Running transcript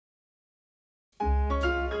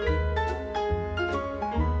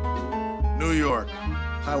New York.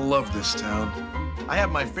 I love this town. I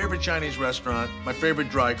have my favorite Chinese restaurant, my favorite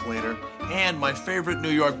dry cleaner, and my favorite New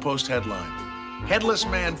York Post headline. Headless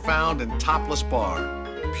man found in topless bar.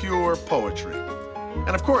 Pure poetry. And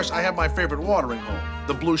of course, I have my favorite watering hole,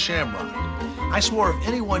 the Blue Shamrock. I swore if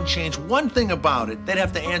anyone changed one thing about it, they'd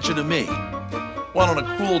have to answer to me. Well, on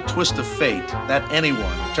a cruel twist of fate, that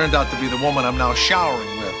anyone turned out to be the woman I'm now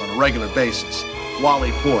showering with on a regular basis,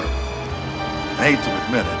 Wally Porter. I hate to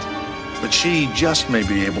admit it, but she just may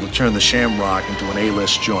be able to turn the Shamrock into an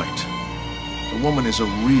A-list joint. The woman is a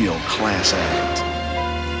real class act.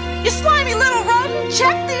 You slimy little rodent,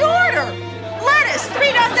 check the order. Lettuce,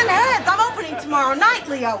 3 dozen heads. I'm opening tomorrow night,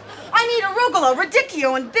 Leo. I need arugula,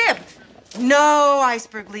 radicchio, and bib. No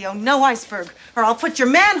iceberg, Leo, no iceberg, or I'll put your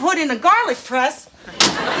manhood in a garlic press.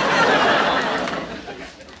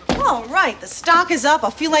 All right, the stock is up.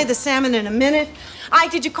 I'll fillet the salmon in a minute.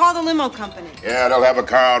 Ike, did you call the limo company? Yeah, they'll have a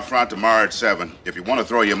car out front tomorrow at 7. If you want to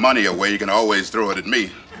throw your money away, you can always throw it at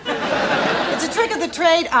me. It's a trick of the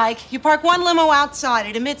trade, Ike. You park one limo outside,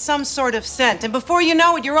 it emits some sort of scent, and before you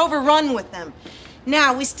know it, you're overrun with them.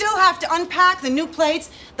 Now, we still have to unpack the new plates.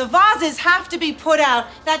 The vases have to be put out.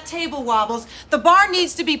 That table wobbles. The bar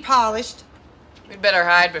needs to be polished. We'd better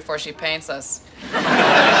hide before she paints us.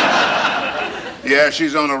 Yeah,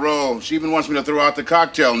 she's on a roll. She even wants me to throw out the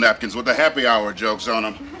cocktail napkins with the happy hour jokes on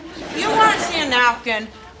them. You want to see a napkin?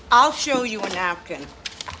 I'll show you a napkin.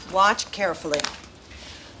 Watch carefully.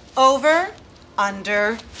 Over,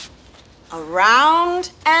 under,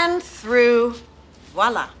 around, and through.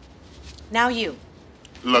 Voila. Now you.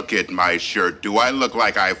 Look at my shirt. Do I look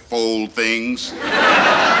like I fold things?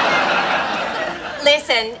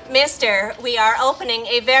 Listen, mister, we are opening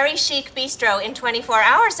a very chic bistro in 24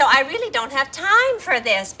 hours, so I really don't have time for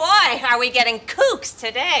this. Boy, are we getting kooks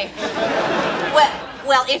today.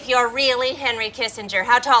 Well, if you're really Henry Kissinger,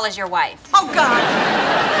 how tall is your wife? Oh, God.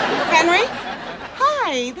 Henry?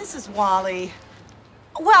 Hi, this is Wally.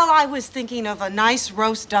 Well, I was thinking of a nice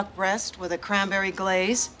roast duck breast with a cranberry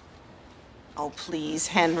glaze. Oh, please,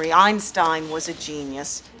 Henry. Einstein was a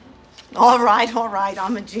genius. All right,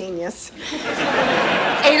 I'm a genius.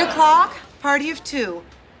 8 o'clock, party of 2.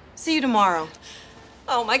 See you tomorrow.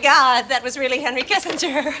 Oh, my God, that was really Henry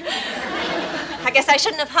Kissinger. I guess I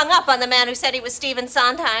shouldn't have hung up on the man who said he was Stephen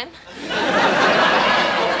Sondheim.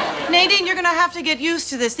 Nadine, you're going to have to get used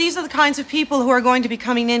to this. These are the kinds of people who are going to be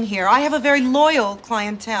coming in here. I have a very loyal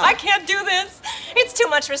clientele. I can't do this. It's too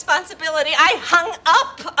much responsibility. I hung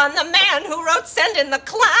up on the man who wrote Send in the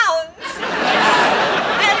Clowns.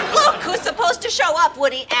 And look who's supposed to show up.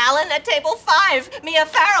 Woody Allen at table 5. Mia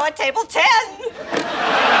Farrow at table 10.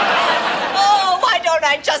 Oh, why don't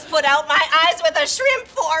I just put out my eyes with a shrimp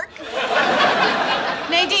fork?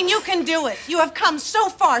 Nadine, you can do it. You have come so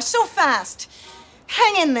far, so fast.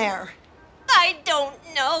 Hang in there. I don't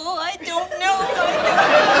know.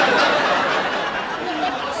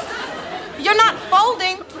 You're not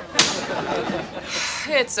folding.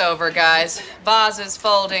 It's over, guys. Vases,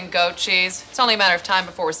 folding, goat cheese. It's only a matter of time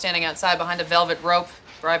before we're standing outside behind a velvet rope,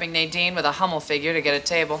 bribing Nadine with a Hummel figure to get a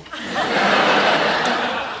table.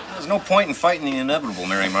 There's no point in fighting the inevitable,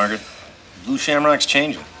 Mary Margaret. Blue Shamrock's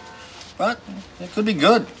changing. But it could be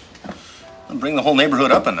good. It'll bring the whole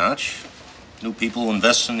neighborhood up a notch. New people will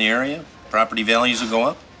invest in the area. Property values will go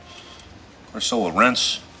up. Of course, so will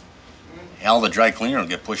rents. Al, the dry cleaner, will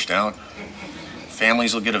get pushed out.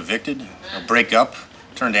 Families will get evicted. They'll break up,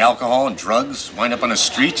 turn to alcohol and drugs, wind up on the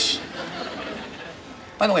streets.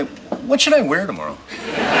 By the way, what should I wear tomorrow?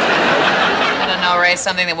 I don't know, Ray.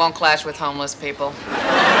 Something that won't clash with homeless people.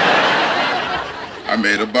 I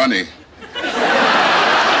made a bunny.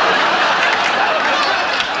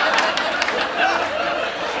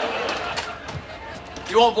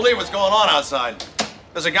 You won't believe what's going on outside.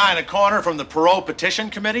 There's a guy in a corner from the Perot Petition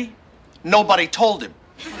Committee. Nobody told him.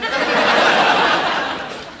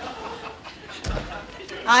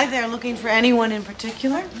 Hi there, looking for anyone in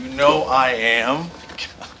particular? You know I am.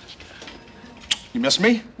 You miss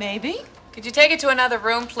me? Maybe. Could you take it to another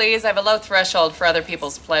room, please? I have a low threshold for other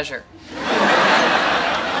people's pleasure.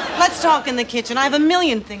 Let's talk in the kitchen. I have a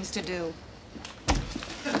million things to do.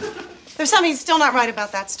 There's something still not right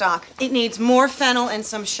about that stock. It needs more fennel and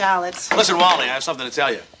some shallots. Listen, Wally, I have something to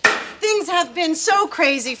tell you. Things have been so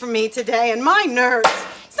crazy for me today, and my nerves.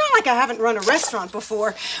 It's not like I haven't run a restaurant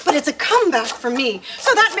before, but it's a comeback for me.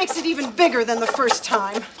 So that makes it even bigger than the first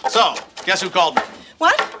time. So, guess who called me?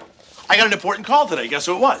 What? I got an important call today. Guess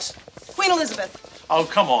who it was? Queen Elizabeth. Oh,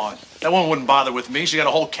 come on. That woman wouldn't bother with me. She got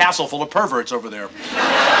a whole castle full of perverts over there.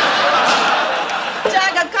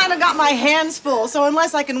 Jack, I've kind of got my hands full, so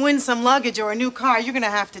unless I can win some luggage or a new car, you're going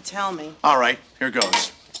to have to tell me. All right, here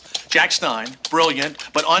goes. Jack Stein, brilliant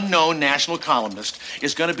but unknown national columnist,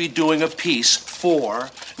 is going to be doing a piece for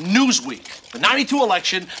Newsweek. The '92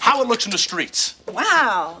 election, how it looks in the streets.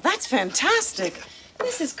 Wow, that's fantastic.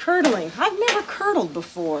 This is curdling. I've never curdled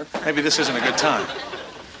before. Maybe this isn't a good time.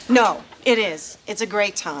 No, it is. It's a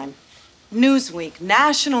great time. Newsweek,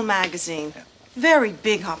 national magazine. Very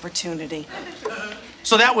big opportunity.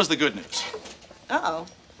 So that was the good news. Uh-oh.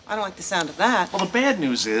 I don't like the sound of that. Well, the bad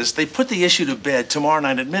news is they put the issue to bed tomorrow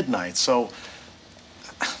night at midnight, so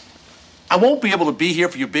I won't be able to be here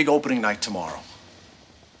for your big opening night tomorrow.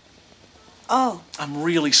 Oh. I'm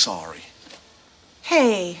really sorry.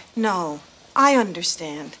 Hey, no. I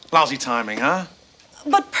understand. Lousy timing, huh?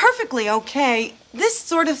 But perfectly okay. This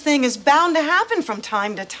sort of thing is bound to happen from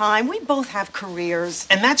time to time. We both have careers.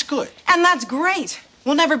 And that's good. And that's great.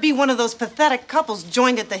 We'll never be one of those pathetic couples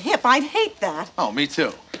joined at the hip. I'd hate that. Oh, me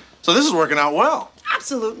too. So this is working out well.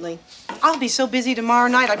 Absolutely. I'll be so busy tomorrow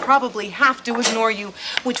night, I'd probably have to ignore you,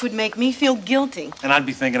 which would make me feel guilty. And I'd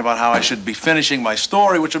be thinking about how I should be finishing my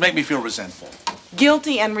story, which would make me feel resentful.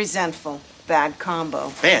 Guilty and resentful. Bad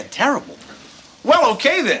combo. Bad, terrible. Well,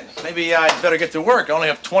 okay then. Maybe I'd better get to work. I only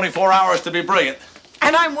have 24 hours to be brilliant.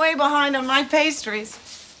 And I'm way behind on my pastries.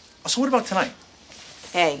 So what about tonight?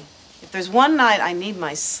 Hey, if there's one night I need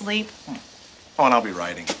my sleep... Oh, and I'll be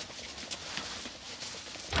writing.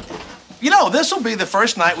 You know, this will be the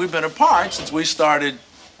first night we've been apart since we started,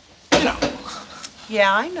 you know.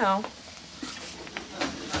 Yeah, I know.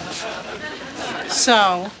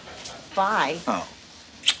 So, bye. Oh.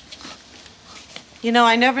 You know,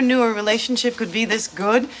 I never knew a relationship could be this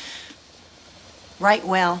good. Right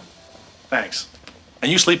well. Thanks.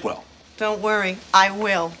 And you sleep well. Don't worry, I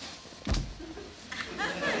will.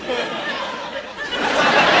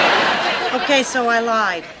 Okay, so I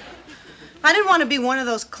lied. I didn't want to be one of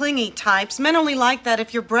those clingy types. Men only like that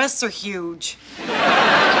if your breasts are huge.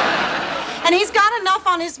 And he's got enough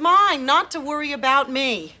on his mind not to worry about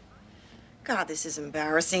me. God, this is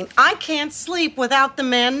embarrassing. I can't sleep without the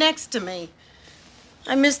man next to me.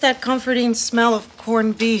 I miss that comforting smell of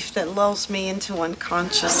corned beef that lulls me into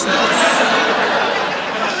unconsciousness.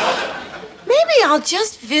 Maybe I'll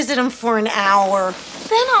just visit him for an hour.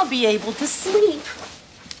 Then I'll be able to sleep.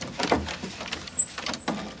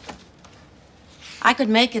 I could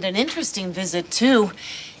make it an interesting visit, too.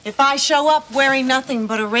 If I show up wearing nothing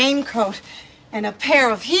but a raincoat and a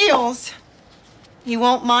pair of heels, he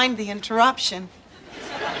won't mind the interruption.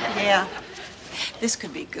 Yeah, this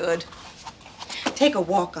could be good. Take a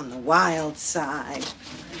walk on the wild side.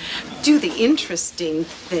 Do the interesting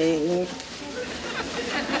thing.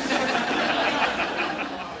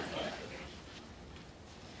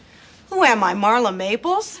 Who am I, Marla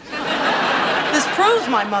Maples? This proves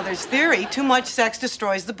my mother's theory. Too much sex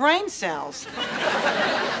destroys the brain cells.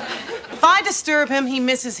 If I disturb him, he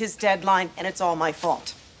misses his deadline, and it's all my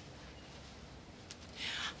fault.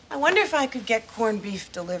 I wonder if I could get corned beef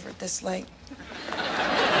delivered this late.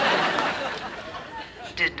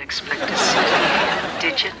 Didn't expect to see you,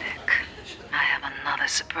 did you, Nick? I have another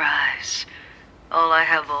surprise. All I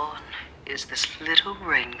have on is this little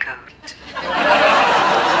raincoat.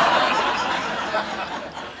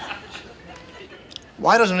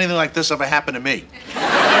 Why doesn't anything like this ever happen to me?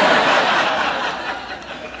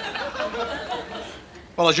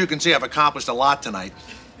 Well, as you can see, I've accomplished a lot tonight.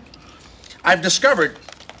 I've discovered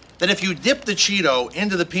that if you dip the Cheeto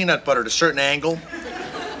into the peanut butter at a certain angle,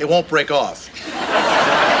 it won't break off.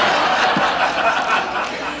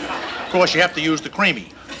 Of course, you have to use the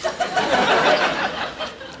creamy.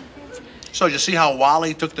 So you see how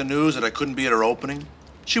Wally took the news that I couldn't be at her opening?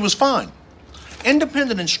 She was fine.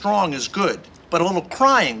 Independent and strong is good, but a little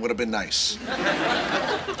crying would have been nice.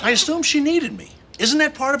 I assume she needed me. Isn't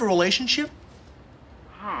that part of a relationship?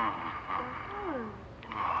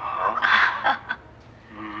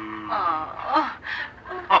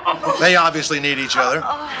 They obviously need each other.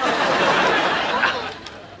 I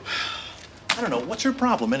don't know, what's her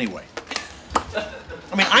problem anyway?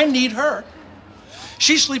 I mean, I need her.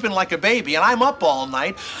 She's sleeping like a baby, and I'm up all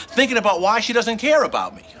night thinking about why she doesn't care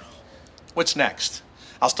about me. What's next?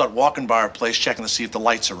 I'll start walking by her place, checking to see if the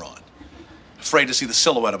lights are on. Afraid to see the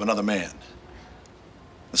silhouette of another man.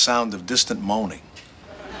 The sound of distant moaning.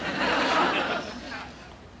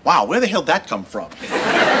 Wow, where the hell did that come from?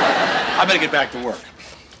 I better get back to work.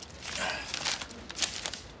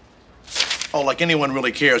 Oh, like anyone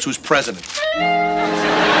really cares who's president.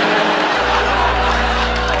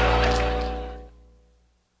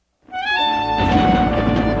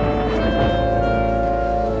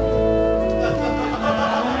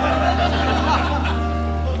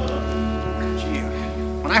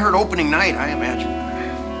 When I heard opening night, I imagined,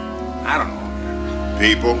 I don't know.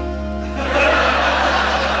 People,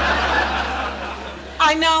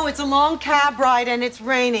 I know it's a long cab ride and it's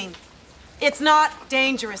raining. It's not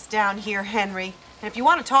dangerous down here, Henry. And if you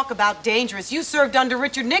want to talk about dangerous, you served under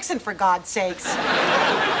Richard Nixon, for God's sakes.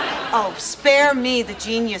 Oh, spare me the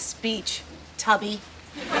genius speech, Tubby.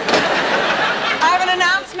 I have an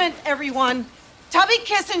announcement, everyone. Tubby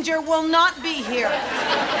Kissinger will not be here.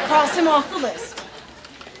 Cross him off the list.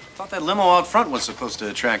 I thought that limo out front was supposed to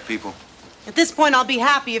attract people. At this point, I'll be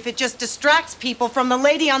happy if it just distracts people from the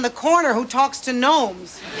lady on the corner who talks to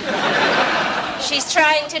gnomes. She's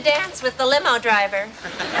trying to dance with the limo driver.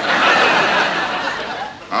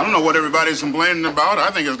 I don't know what everybody's complaining about. I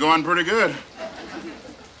think it's going pretty good.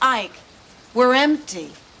 Ike, we're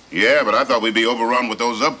empty. Yeah, but I thought we'd be overrun with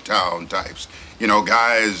those uptown types. You know,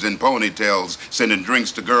 guys in ponytails sending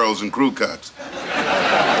drinks to girls in crew cuts.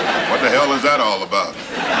 What the hell is that all about?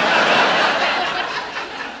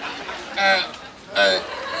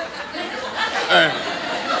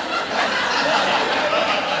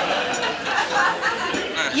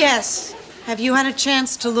 Yes. Have you had a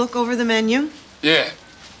chance to look over the menu? Yeah.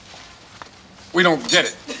 We don't get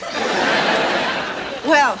it.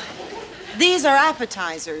 Well, these are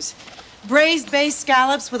appetizers. Braised bay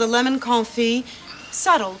scallops with a lemon confit.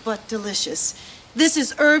 Subtle but delicious. This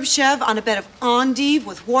is herb chev on a bed of endive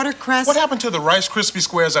with watercress. What happened to the Rice Krispie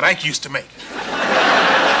squares that Ike used to make?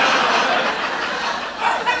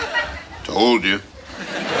 Told you.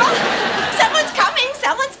 Someone's coming!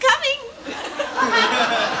 Someone's coming!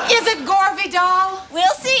 Is it Gore Vidal?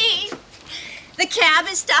 We'll see. The cab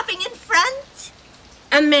is stopping in front.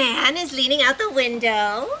 A man is leaning out the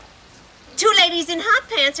window. Two ladies in hot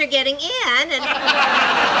pants are getting in, and...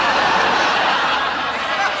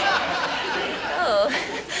 Oh,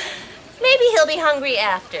 maybe he'll be hungry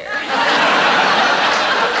after.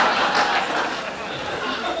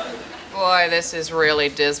 Boy, this is really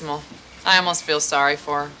dismal. I almost feel sorry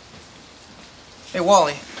for her. Hey,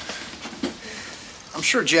 Wally. I'm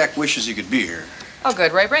sure Jack wishes he could be here. Oh,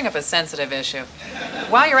 good, Ray, bring up a sensitive issue.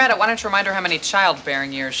 While you're at it, why don't you remind her how many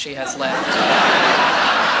childbearing years she has left?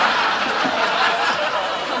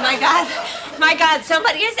 Oh, my God. My God,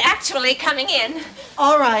 somebody is actually coming in.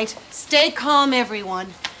 All right. Stay calm,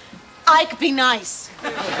 everyone. Ike, be nice.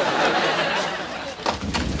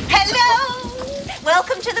 Hello!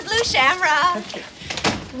 Welcome to the Blue Shamrock.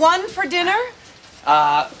 One for dinner?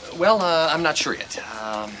 I'm not sure yet.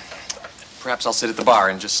 Perhaps I'll sit at the bar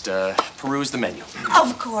and just peruse the menu.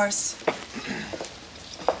 Of course.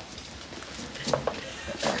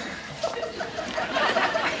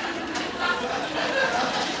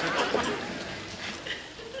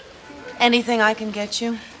 Anything I can get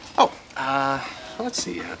you? Oh, let's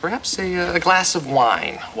see. Perhaps a glass of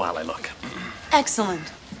wine while I look.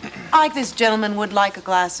 Excellent. Ike, this gentleman would like a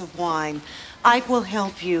glass of wine. Ike will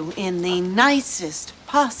help you in the nicest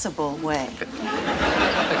possible way.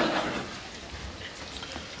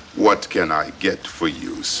 What can I get for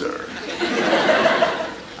you, sir?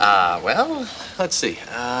 Let's see.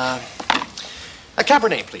 A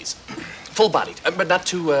Cabernet, please. Full-bodied, but not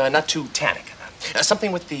too tannic.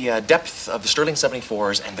 Something with the depth of the Sterling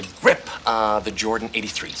 74s and the grip of the Jordan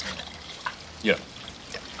 83s. Yeah.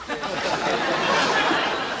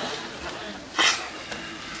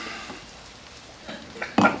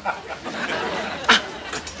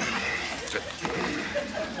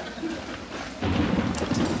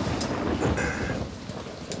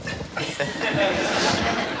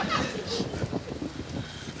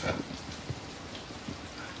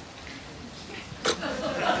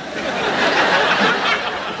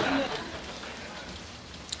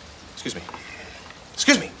 Excuse me.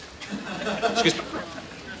 Excuse me. Excuse me.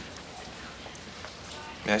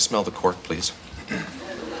 May I smell the cork, please?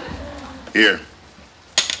 Here.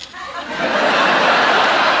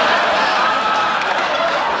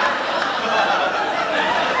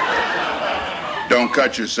 Don't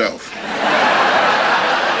cut yourself.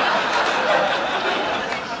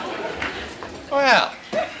 Well,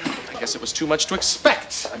 I guess it was too much to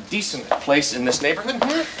expect. A decent place in this neighborhood.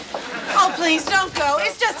 Oh, please, don't go.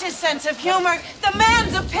 It's just his sense of humor. The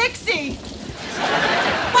man's a pixie.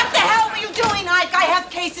 What the hell were you doing, Ike? I have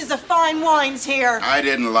cases of fine wines here. I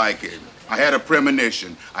didn't like it. I had a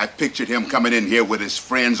premonition. I pictured him coming in here with his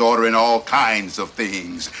friends ordering all kinds of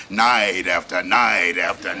things, night after night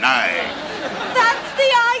after night. That's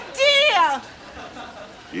the idea.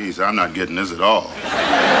 Jeez, I'm not getting this at all.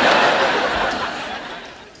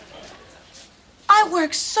 I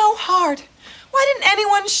worked so hard. Why didn't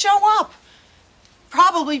anyone show up?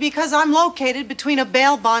 Probably because I'm located between a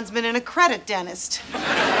bail bondsman and a credit dentist.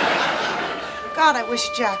 God, I wish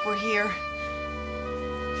Jack were here.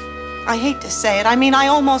 I hate to say it. I mean, I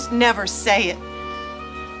almost never say it.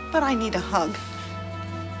 But I need a hug.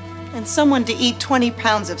 And someone to eat 20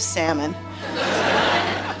 pounds of salmon.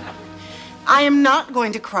 I am not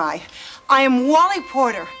going to cry. I am Wally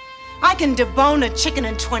Porter. I can debone a chicken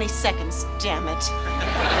in 20 seconds, damn it.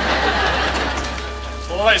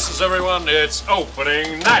 Places, everyone. It's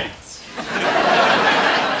opening night.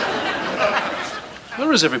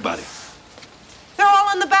 Where is everybody? They're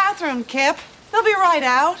all in the bathroom, Kip. They'll be right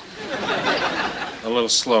out. A little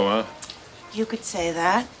slow, huh? You could say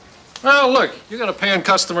that. Well, look, you got a paying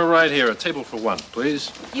customer right here. A table for one,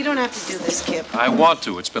 please. You don't have to do this, Kip. I want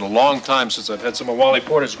to. It's been a long time since I've had some of Wally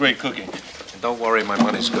Porter's great cooking. And don't worry, my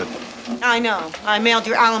money's good. I know. I mailed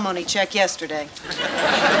your alimony check yesterday.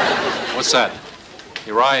 What's that?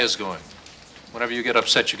 Your eye is going. Whenever you get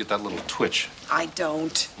upset, you get that little twitch. I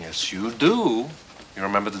don't. Yes, you do. You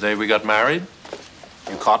remember the day we got married?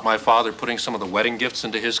 You caught my father putting some of the wedding gifts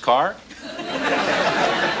into his car?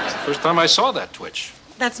 It's the first time I saw that twitch.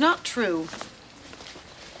 That's not true.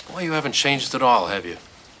 Boy, you haven't changed at all, have you?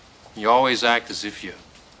 You always act as if you're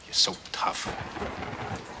so tough.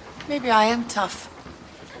 Maybe I am tough.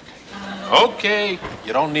 Okay,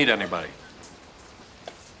 you don't need anybody.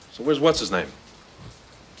 So where's what's his name?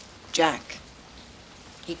 Jack.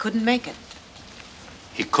 He couldn't make it.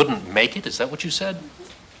 He couldn't make it? Is that what you said?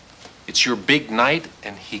 It's your big night,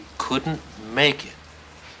 and he couldn't make it.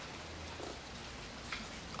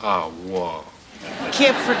 Oh, whoa.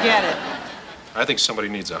 Kip, forget it. I think somebody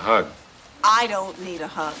needs a hug. I don't need a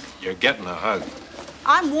hug. You're getting a hug.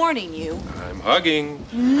 I'm warning you. I'm hugging.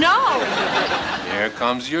 No! Here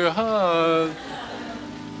comes your hug.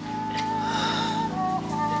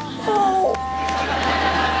 Oh.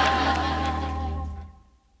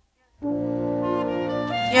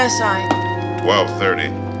 Yes, 12:30.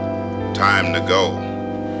 Time to go.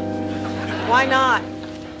 Why not?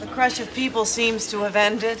 The crush of people seems to have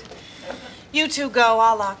ended. You two go,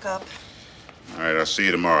 I'll lock up. All right, I'll see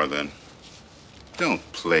you tomorrow then. Don't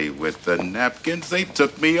play with the napkins. They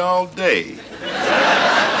took me all day.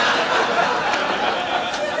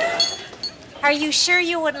 Are you sure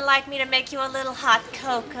you wouldn't like me to make you a little hot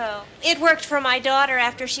cocoa? It worked for my daughter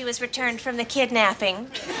after she was returned from the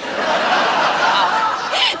kidnapping.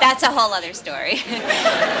 That's a whole other story.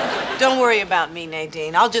 Don't worry about me,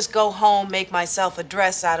 Nadine. I'll just go home, make myself a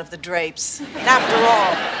dress out of the drapes. After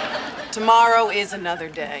all, tomorrow is another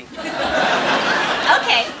day.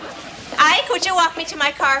 Okay. Ike, would you walk me to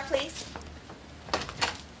my car, please?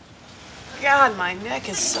 God, my neck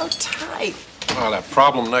is so tight. Oh, that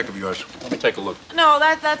problem neck of yours. Let me take a look. No,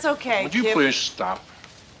 that's okay. Would you Kip. please stop?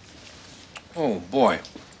 Oh, boy.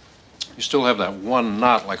 You still have that one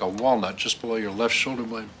knot like a walnut just below your left shoulder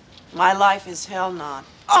blade. My life is hell not.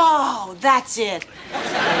 Oh, that's it.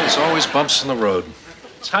 There's always bumps in the road.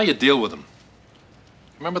 It's how you deal with them.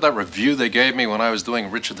 Remember that review they gave me when I was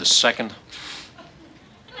doing Richard II?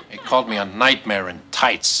 They called me a nightmare in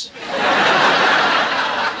tights.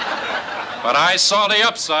 But I saw the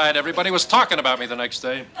upside. Everybody was talking about me the next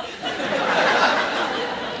day.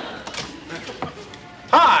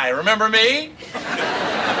 Hi, remember me?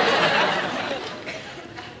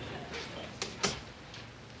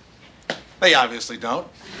 They obviously don't.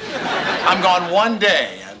 I'm gone one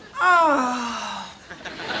day. And...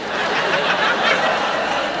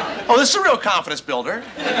 Oh, this is a real confidence builder.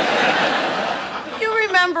 You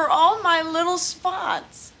remember all my little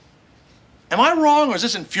spots. Am I wrong or is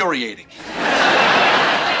this infuriating?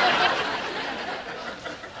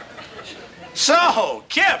 So,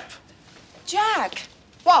 Kip. Jack.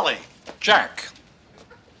 Wally. Jack.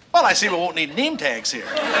 Well, I see we won't need name tags here.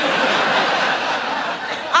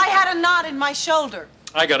 I had a knot in my shoulder.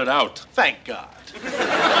 I got it out. Thank God.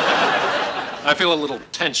 I feel a little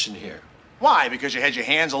tension here. Why? Because you had your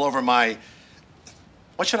hands all over my...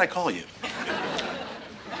 What should I call you?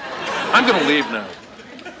 I'm gonna leave now.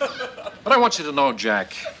 But I want you to know,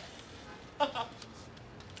 Jack.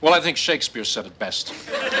 Well, I think Shakespeare said it best.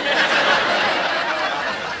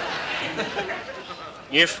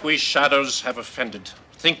 If we shadows have offended,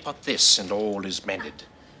 think but this, and all is mended,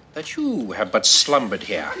 that you have but slumbered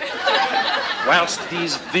here, whilst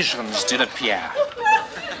these visions did appear.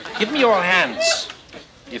 Give me your hands,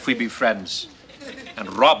 if we be friends,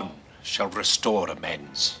 and Robin shall restore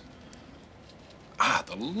amends. Ah,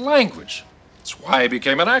 the language. That's why I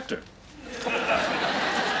became an actor.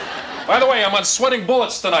 By the way, I'm on Sweating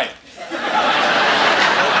Bullets tonight.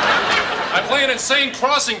 I play an insane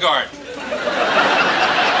crossing guard.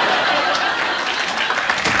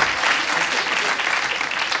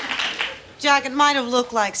 Jack, it might have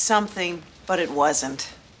looked like something, but it wasn't.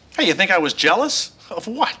 Hey, you think I was jealous? Of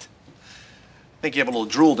what? think you have a little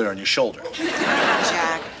drool there on your shoulder.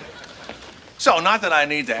 Jack. So, not that I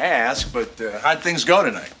need to ask, but how'd things go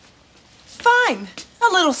tonight? Fine.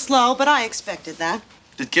 A little slow, but I expected that.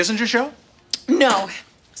 Did Kissinger show? No.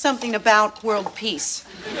 Something about world peace.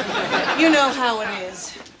 You know how it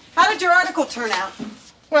is. How did your article turn out?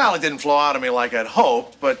 Well, it didn't flow out of me like I'd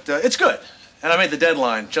hoped, but it's good. And I made the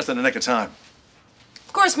deadline just in the nick of time.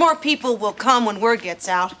 Of course, more people will come when word gets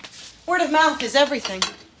out. Word of mouth is everything.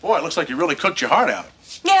 Boy, it looks like you really cooked your heart out.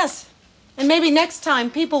 Yes. And maybe next time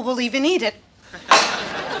people will even eat it.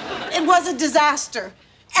 It was a disaster.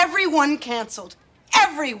 Everyone canceled.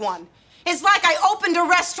 Everyone. It's like I opened a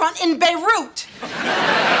restaurant in Beirut.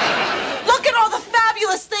 Look at all the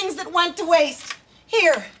fabulous things that went to waste.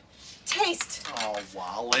 Here, taste. Oh,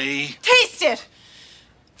 Wally. Taste it.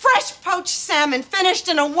 Fresh poached salmon finished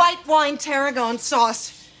in a white wine tarragon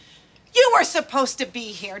sauce. You were supposed to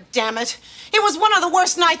be here, damn it. It was one of the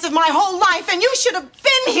worst nights of my whole life, and you should have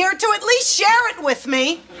been here to at least share it with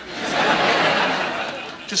me.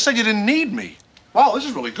 Just said you didn't need me. Wow, this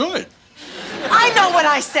is really good. I know what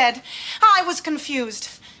I said. I was confused.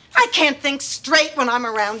 I can't think straight when I'm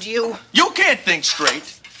around you. You can't think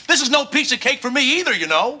straight. This is no piece of cake for me either, you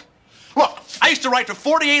know. Look, I used to write for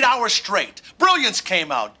 48 hours straight. Brilliance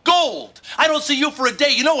came out. Gold. I don't see you for a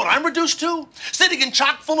day. You know what I'm reduced to? Sitting in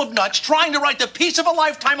chock full of nuts, trying to write the piece of a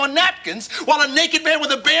lifetime on napkins while a naked man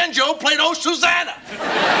with a banjo played Oh Susanna.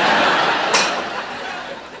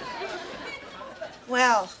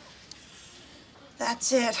 Well,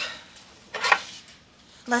 that's it.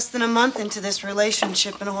 Less than a month into this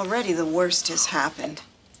relationship, and already the worst has happened.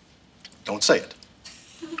 Don't say it.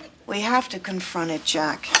 We have to confront it,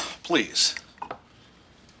 Jack. Please.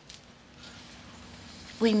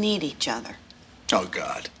 We need each other. Oh,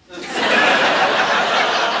 God.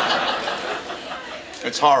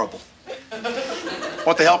 It's horrible.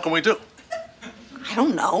 What the hell can we do? I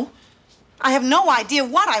don't know. I have no idea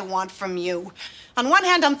what I want from you. On one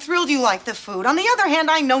hand, I'm thrilled you like the food. On the other hand,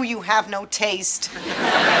 I know you have no taste.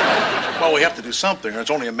 Well, we have to do something, or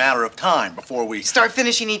it's only a matter of time before we... Start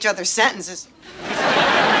finishing each other's sentences.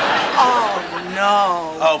 Oh,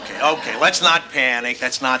 no. Okay, let's not panic.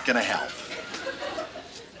 That's not gonna help.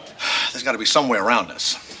 There's gotta be some way around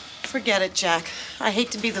this. Forget it, Jack. I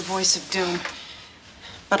hate to be the voice of doom,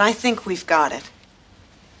 but I think we've got it.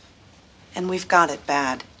 And we've got it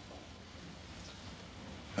bad.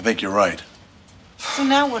 I think you're right. So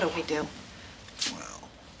now what do we do? Well,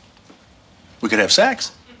 we could have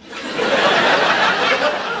sex. Is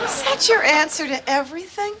that your answer to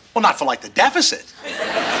everything? Well, not for, like, the deficit.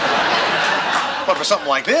 But for something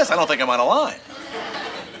like this, I don't think I'm out of line.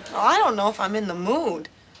 Well, I don't know if I'm in the mood.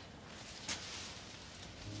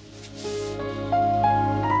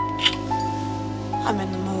 I'm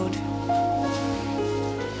in the mood.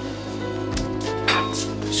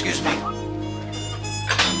 Excuse me.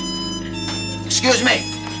 Excuse me.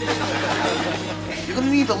 You gonna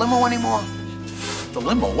need the limo anymore? The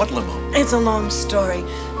limo? What limo? It's a long story.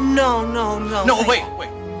 No. No, wait.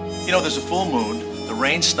 You know, there's a full moon, the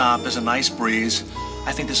rain stopped, there's a nice breeze.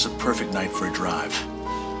 I think this is a perfect night for a drive.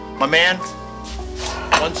 My man,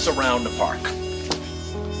 once around the park.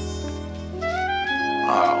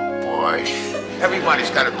 Oh, boy. Everybody's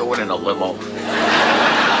got to do it in a limo.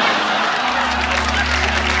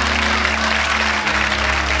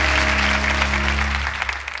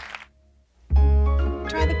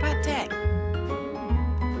 Try the pate.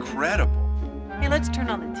 Incredible. Hey, let's turn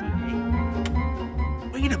on the TV.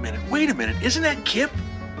 Wait a minute. Isn't that Kip?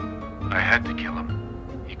 I had to kill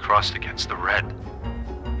him. He crossed against the red.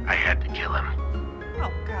 I had to kill him.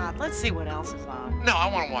 Oh, God, let's see what else is on. No, I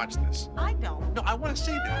want to watch this. I don't. No, I want to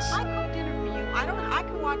see this. I cooked dinner for you. I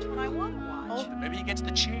can watch what I want to watch. Maybe he gets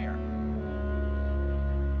the chair.